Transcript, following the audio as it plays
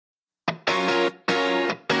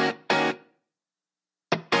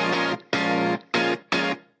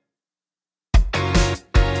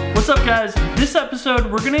up, guys? This episode,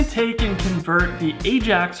 we're gonna take and convert the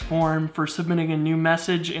AJAX form for submitting a new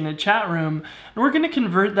message in a chat room, and we're gonna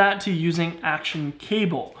convert that to using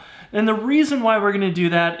ActionCable. And the reason why we're gonna do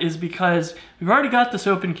that is because we've already got this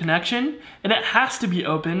open connection, and it has to be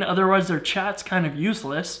open, otherwise our chat's kind of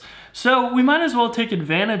useless. So we might as well take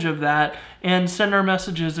advantage of that and send our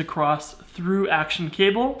messages across through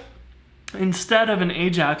ActionCable instead of an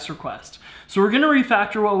AJAX request. So we're gonna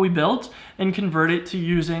refactor what we built and convert it to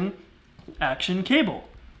using ActionCable.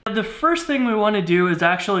 The first thing we wanna do is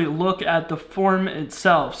actually look at the form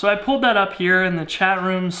itself. So I pulled that up here in the chat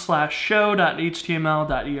room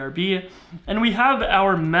 /show.html.erb, and we have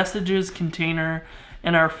our messages container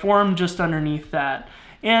and our form just underneath that.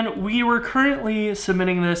 And we were currently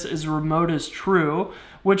submitting this as remote as true,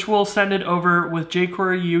 which will send it over with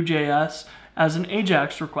jQuery UJS as an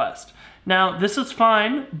AJAX request. Now, this is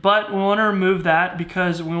fine, but we want to remove that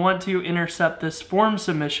because we want to intercept this form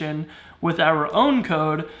submission with our own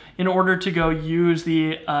code in order to go use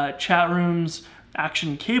the chat room's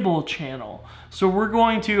ActionCable channel. So we're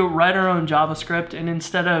going to write our own JavaScript, and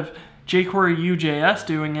instead of jQuery UJS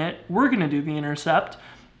doing it, we're going to do the intercept,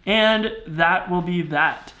 and that will be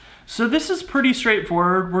that. So this is pretty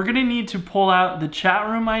straightforward. We're going to need to pull out the chat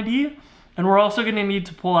room ID, and we're also going to need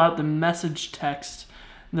to pull out the message text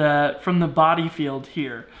from the body field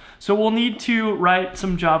here. So we'll need to write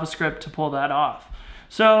some JavaScript to pull that off.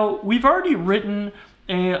 So we've already written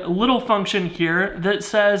a little function here that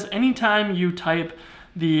says anytime you type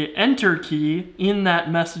the enter key in that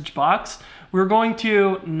message box, we're going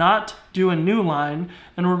to not do a new line,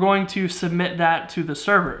 and we're going to submit that to the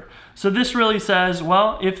server. So this really says,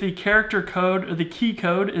 well, if the character code or the key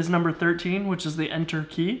code is number 13, which is the enter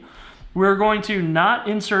key, we're going to not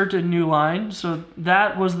insert a new line. So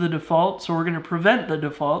that was the default. So we're going to prevent the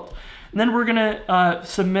default. And then we're going to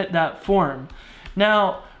submit that form.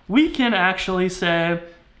 Now, we can actually say,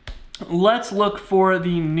 let's look for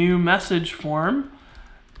the new message form.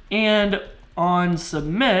 And on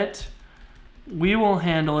submit, we will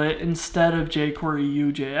handle it instead of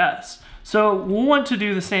jQuery UJS. So we'll want to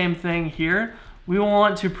do the same thing here. We will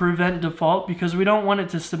want to prevent default because we don't want it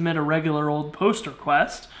to submit a regular old post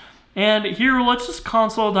request. And here, let's just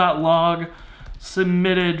console.log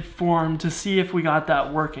submitted form to see if we got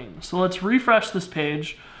that working. So let's refresh this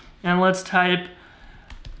page and let's type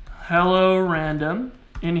hello random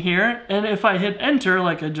in here. And if I hit enter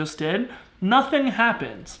like I just did, nothing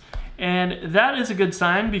happens. And that is a good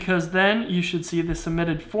sign because then you should see the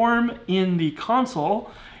submitted form in the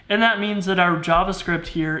console. And that means that our JavaScript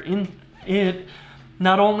here, it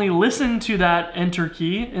not only listened to that enter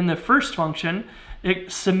key in the first function,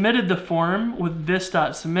 it submitted the form with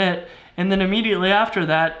this.submit, and then immediately after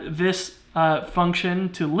that, this function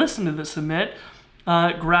to listen to the submit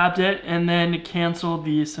grabbed it and then canceled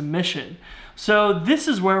the submission. So this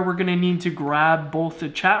is where we're gonna need to grab both the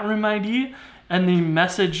chat room ID and the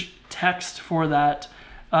message text for that,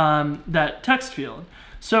 that text field.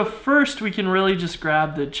 So first we can really just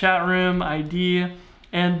grab the chat room ID,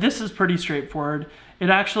 and this is pretty straightforward.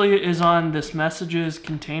 It actually is on this messages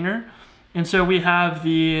container. And so we have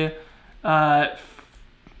the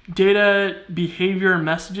data behavior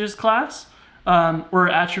messages class or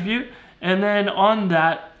attribute. And then on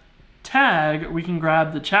that tag, we can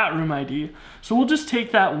grab the chat room ID. So we'll just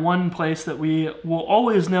take that one place that we will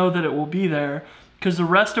always know that it will be there because the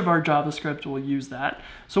rest of our JavaScript will use that.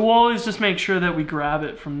 So we'll always just make sure that we grab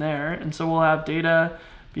it from there. And so we'll have data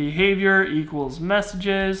behavior equals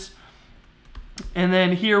messages. And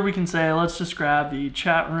then here we can say, let's just grab the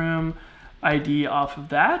chat room ID off of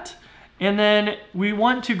that. And then we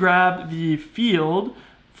want to grab the field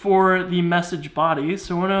for the message body.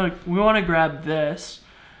 So we want to grab this.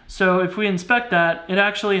 So if we inspect that, it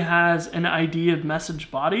actually has an ID of message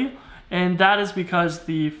body. And that is because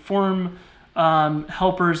the form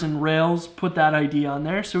helpers in Rails put that ID on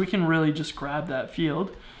there. So we can really just grab that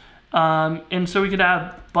field. And so we could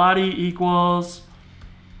have body equals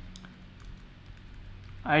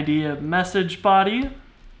ID of message body.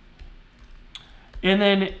 And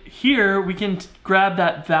then here we can grab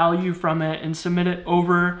that value from it and submit it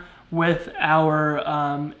over with our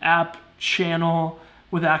app channel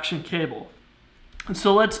with ActionCable. And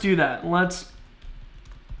so let's do that. Let's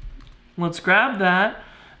grab that.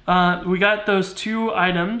 We got those two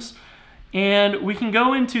items, and we can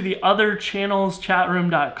go into the other channels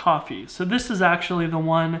chatroom.coffee. So this is actually the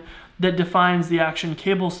one that defines the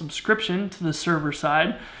ActionCable subscription to the server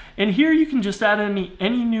side. And here you can just add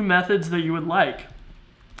any new methods that you would like.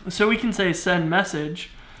 So we can say send message,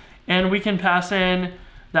 and we can pass in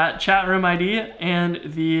that chat room ID and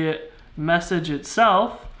the message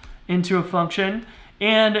itself into a function.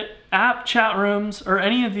 And app chat rooms or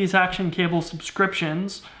any of these ActionCable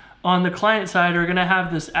subscriptions on the client side are going to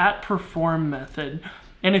have this @perform method.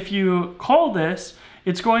 And if you call this,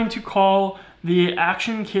 it's going to call the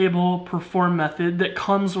ActionCable perform method that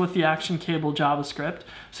comes with the ActionCable JavaScript.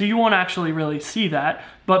 So you won't actually really see that,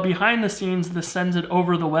 but behind the scenes, this sends it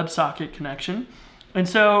over the WebSocket connection. And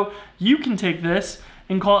so you can take this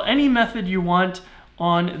and call any method you want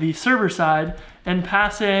on the server side and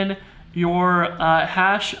pass in your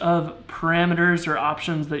hash of parameters or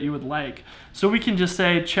options that you would like. So we can just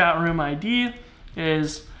say chat room ID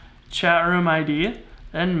is chat room ID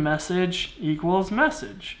and message equals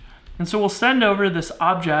message. And so we'll send over this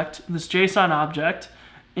object, this JSON object,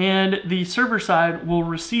 and the server side will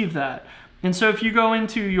receive that. And so if you go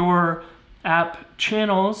into your app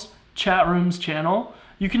channels, chat rooms channel,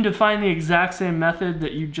 you can define the exact same method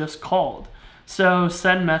that you just called. So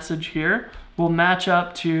send message here will match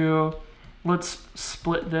up to, let's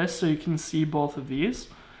split this so you can see both of these.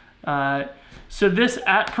 So this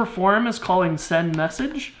 @perform is calling send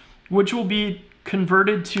message, which will be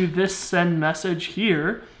converted to this send message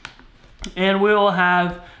here. And we will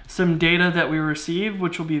have some data that we receive,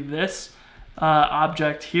 which will be this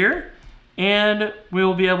object here. And we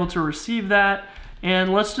will be able to receive that.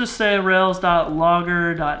 And let's just say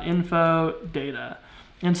rails.logger.info data.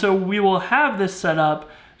 And so we will have this set up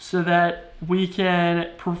so that we can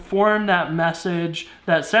perform that message,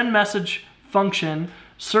 that send message function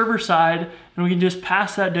server side, and we can just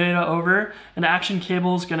pass that data over, and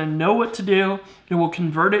ActionCable is going to know what to do. It will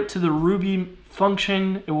convert it to the Ruby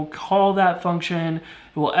function. It will call that function.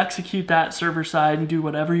 It will execute that server side and do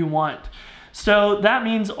whatever you want. So that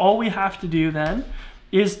means all we have to do then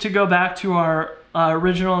is to go back to our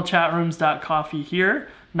original chatrooms.coffee here,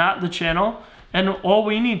 not the channel. And all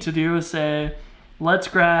we need to do is say, let's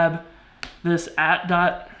grab this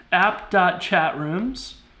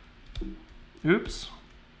app.chatrooms. Oops.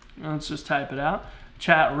 Let's just type it out.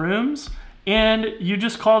 Chat rooms. And you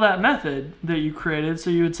just call that method that you created. So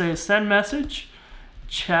you would say send message,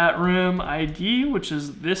 chat room ID, which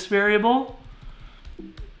is this variable.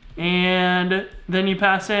 And then you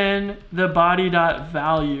pass in the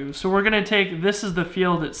body.value. So we're going to take, this is the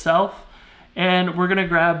field itself, and we're going to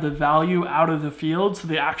grab the value out of the field, so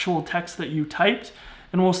the actual text that you typed,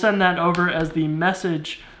 and we'll send that over as the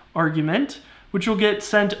message argument, which will get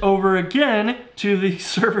sent over again to the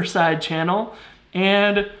server-side channel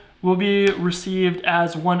and will be received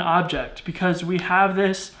as one object because we have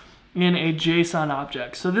this in a JSON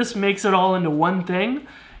object. So this makes it all into one thing,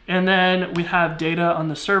 and then we have data on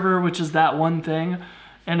the server, which is that one thing,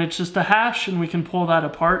 and it's just a hash, and we can pull that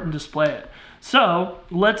apart and display it. So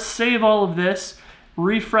let's save all of this,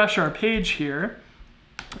 refresh our page here,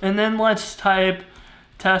 and then let's type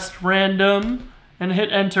test random and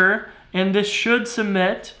hit enter, and this should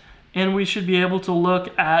submit, and we should be able to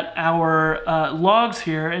look at our logs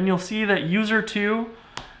here, and you'll see that user 2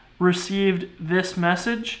 received this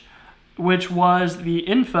message, which was the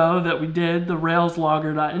info that we did, the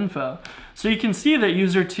railslogger.info. So you can see that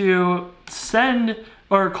user 2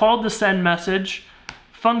 called the send message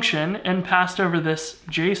function and passed over this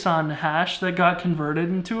JSON hash that got converted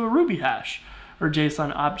into a Ruby hash or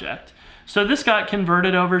JSON object. So this got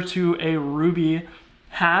converted over to a Ruby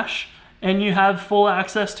hash, and you have full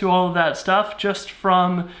access to all of that stuff just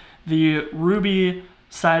from the Ruby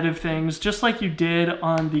side of things, just like you did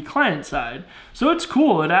on the client side. So it's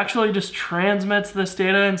cool. It actually just transmits this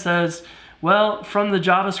data and says, well, from the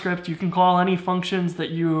JavaScript, you can call any functions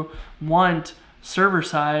that you want server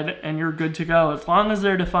side and you're good to go, as long as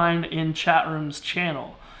they're defined in chat rooms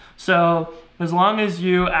channel. So as long as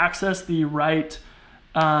you access the right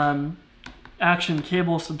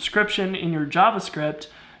ActionCable subscription in your JavaScript,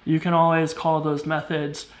 you can always call those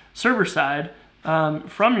methods server side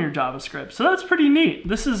from your JavaScript. So that's pretty neat.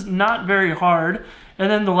 This is not very hard. And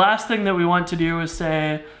then the last thing that we want to do is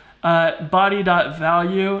say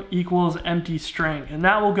body.value equals empty string. And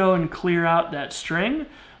that will go and clear out that string,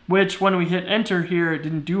 which when we hit enter here, it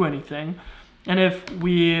didn't do anything. And if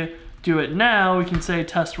we do it now, we can say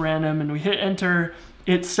test random and we hit enter.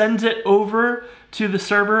 It sends it over to the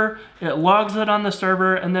server, it logs it on the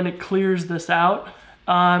server, and then it clears this out.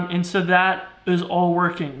 And so that is all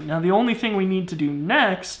working. Now the only thing we need to do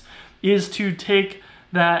next is to take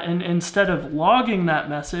that, and instead of logging that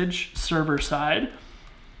message server side,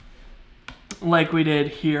 like we did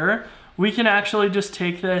here, we can actually just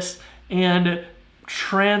take this and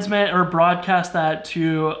transmit or broadcast that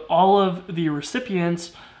to all of the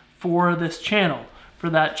recipients for this channel, for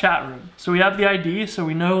that chat room. So we have the ID, so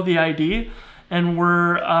we know the ID, and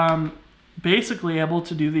we're basically able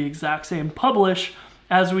to do the exact same publish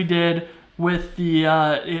as we did with the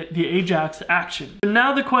Ajax action.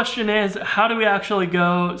 Now the question is, how do we actually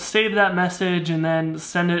go save that message and then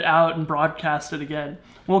send it out and broadcast it again?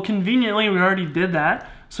 Well, conveniently, we already did that.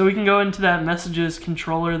 So we can go into that messages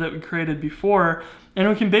controller that we created before, and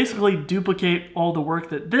we can basically duplicate all the work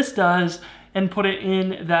that this does and put it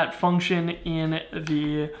in that function in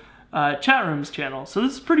the chat rooms channel. So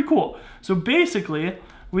this is pretty cool. So basically,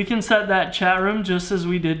 we can set that chat room just as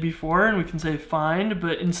we did before, and we can say find,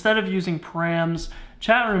 but instead of using params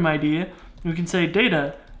chat room ID, we can say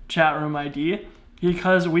data chat room ID,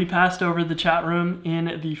 because we passed over the chat room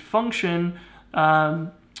in the function,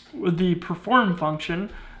 the perform function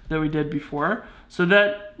that we did before. So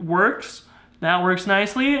that works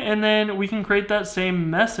nicely, and then we can create that same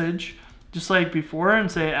message just like before and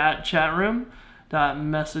say at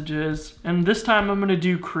chatroom.messages, and this time I'm going to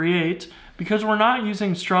do create. Because we're not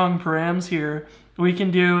using strong params here, we can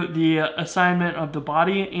do the assignment of the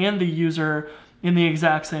body and the user in the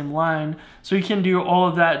exact same line. So we can do all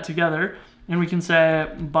of that together, and we can say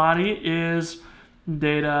body is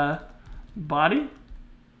data body,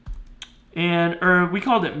 or we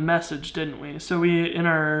called it message, didn't we? So we, in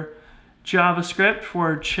our JavaScript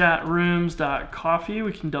for chatrooms.coffee,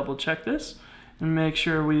 we can double check this and make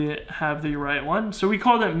sure we have the right one. So we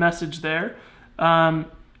called it message there.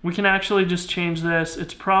 We can actually just change this.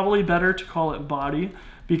 It's probably better to call it body,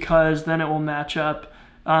 because then it will match up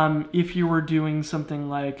if you were doing something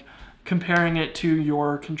like comparing it to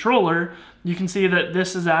your controller. You can see that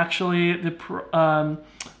this is actually the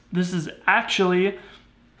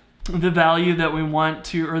value that we want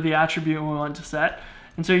to, or the attribute we want to set.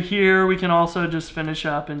 And so here we can also just finish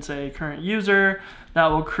up and say current user. That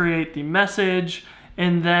will create the message,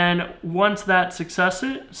 and then once that's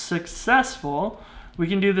successful, we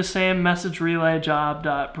can do the same message relay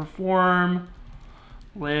job.perform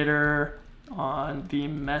later on the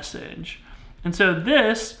message. And so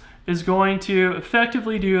this is going to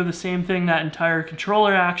effectively do the same thing that entire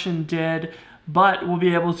controller action did, but we'll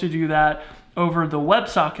be able to do that over the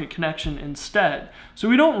WebSocket connection instead. So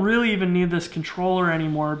we don't really even need this controller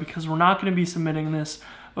anymore, because we're not going to be submitting this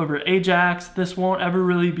over Ajax. This won't ever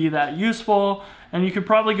really be that useful, and you could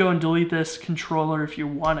probably go and delete this controller if you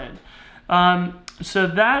wanted. So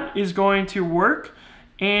that is going to work,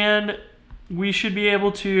 and we should be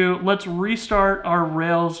able to, let's restart our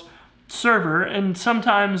Rails server. And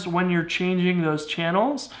sometimes when you're changing those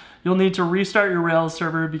channels, you'll need to restart your Rails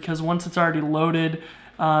server, because once it's already loaded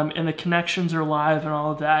and the connections are live and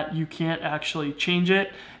all of that, you can't actually change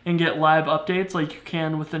it and get live updates like you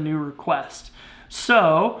can with a new request.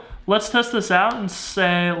 So let's test this out and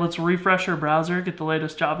say, let's refresh our browser, get the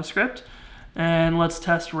latest JavaScript, and let's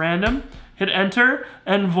test random. Hit enter,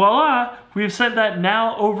 and voila, we've sent that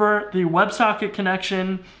now over the WebSocket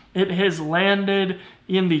connection. It has landed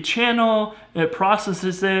in the channel, it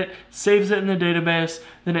processes it, saves it in the database,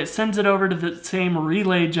 then it sends it over to the same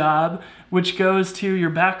relay job, which goes to your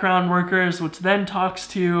background workers, which then talks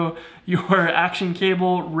to your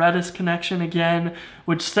ActionCable Redis connection again,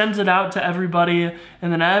 which sends it out to everybody,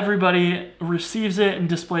 and then everybody receives it and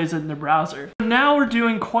displays it in the browser. Now we're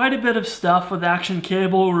doing quite a bit of stuff with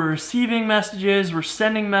ActionCable. We're receiving messages, we're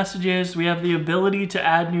sending messages, we have the ability to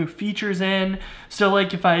add new features in. So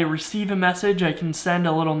like if I receive a message, I can send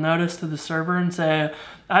a little notice to the server and say,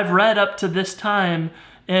 I've read up to this time,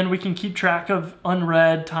 and we can keep track of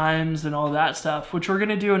unread times and all that stuff, which we're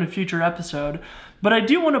gonna do in a future episode. But I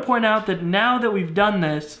do want to point out that now that we've done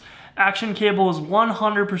this, ActionCable is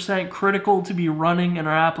 100% critical to be running in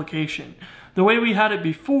our application. The way we had it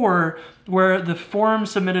before, where the form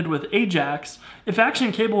submitted with Ajax, if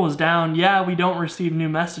ActionCable is down, yeah, we don't receive new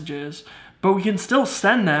messages, but we can still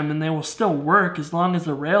send them and they will still work as long as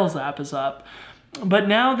the Rails app is up. But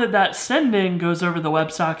now that that sending goes over the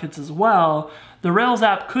WebSockets as well, the Rails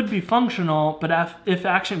app could be functional, but if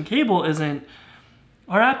ActionCable isn't,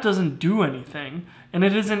 our app doesn't do anything, and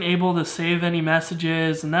it isn't able to save any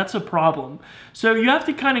messages, and that's a problem. So you have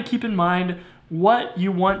to kind of keep in mind what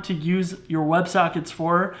you want to use your WebSockets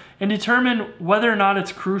for and determine whether or not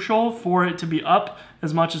it's crucial for it to be up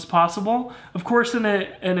as much as possible. Of course, in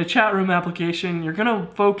a chat room application, you're gonna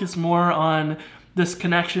focus more on this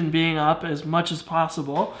connection being up as much as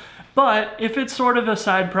possible. But if it's sort of a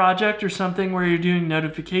side project or something where you're doing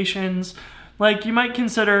notifications, like you might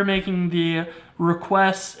consider making the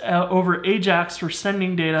requests over Ajax for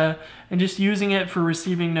sending data and just using it for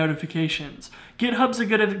receiving notifications. GitHub's a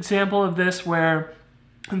good example of this, where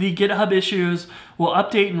the GitHub issues will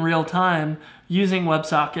update in real time using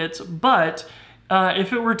WebSockets, but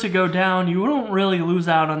if it were to go down, you wouldn't really lose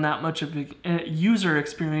out on that much of a user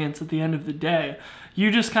experience at the end of the day. You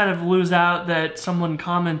just kind of lose out that someone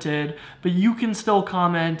commented, but you can still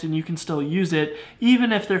comment and you can still use it,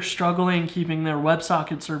 even if they're struggling keeping their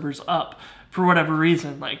WebSocket servers up for whatever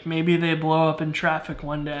reason. Like maybe they blow up in traffic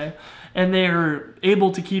one day and they're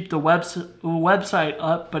able to keep the website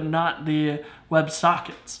up, but not the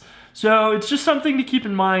WebSockets. So it's just something to keep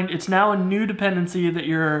in mind. It's now a new dependency that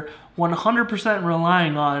you're 100%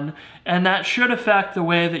 relying on, and that should affect the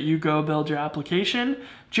way that you go build your application,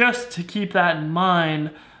 just to keep that in mind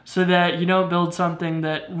so that you don't build something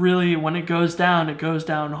that really, when it goes down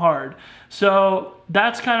hard. So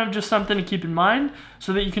that's kind of just something to keep in mind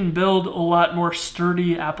so that you can build a lot more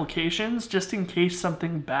sturdy applications just in case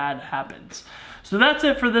something bad happens. So that's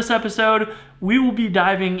it for this episode. We will be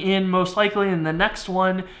diving in most likely in the next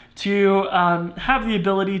one to have the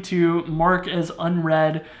ability to mark as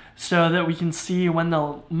unread so that we can see when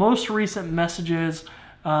the most recent messages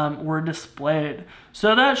were displayed.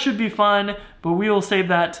 So that should be fun, but we will save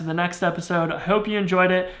that to the next episode. I hope you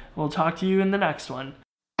enjoyed it. We'll talk to you in the next one.